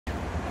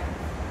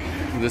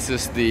This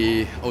is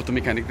the auto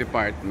mechanic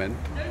department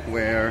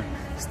where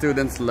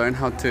students learn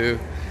how to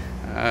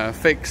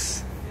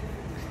fix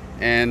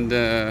and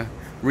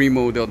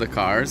remodel the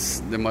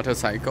cars, the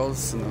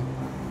motorcycles.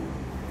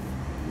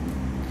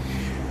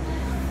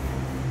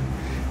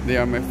 They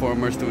are my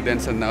former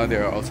students, and now they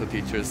are also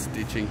teachers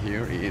teaching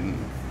here in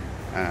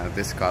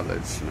this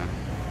college.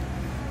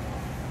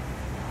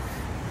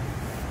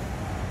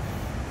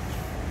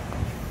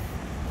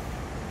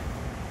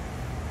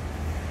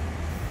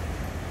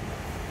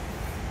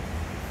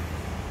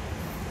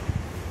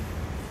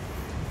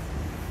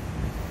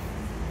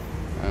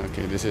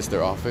 Okay, this is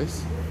their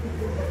office.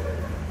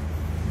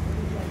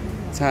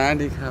 สวัส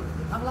ดีครับ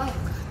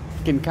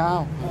กินข้าว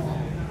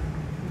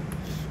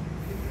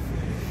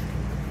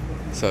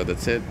So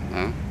that's it.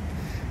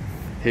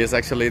 He is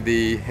actually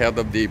the head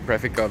of the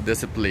prefect of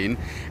discipline,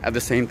 at the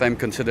same time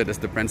considered as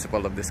the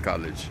principal of this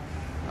college.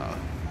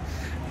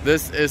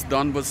 This is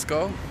Don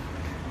Bosco.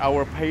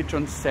 Our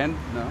patron saint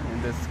in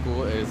this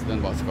school is Don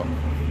Bosco.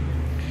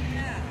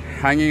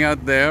 Hanging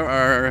out there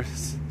are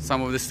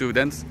some of the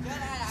students.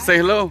 Say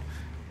hello.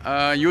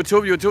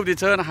 YouTube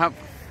teacher นะครับ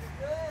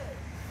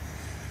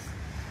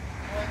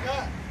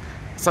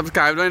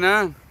Subscribe ด้วยนะ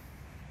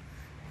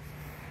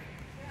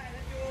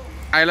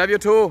I love you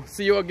too.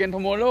 See you again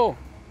tomorrow.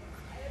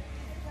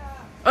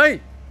 เอ้ย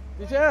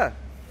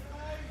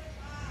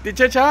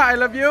teacher cha I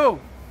love you.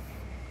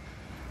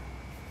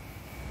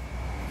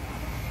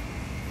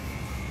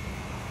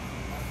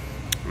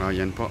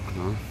 Yan po,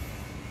 no?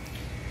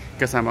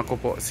 Kasama ko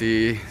po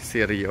si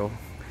Rio,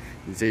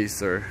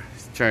 Jaser,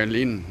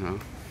 Charlene, no?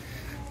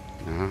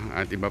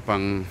 At iba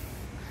pang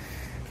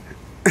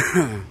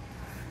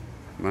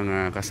mga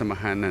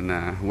kasamahan na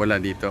wala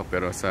dito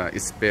pero sa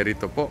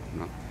espiritu po,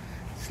 no?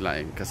 Sila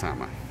ay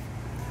kasama.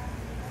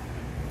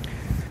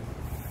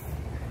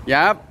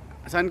 Yap,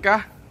 saan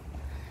ka?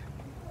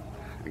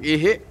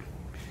 Nag-ihi?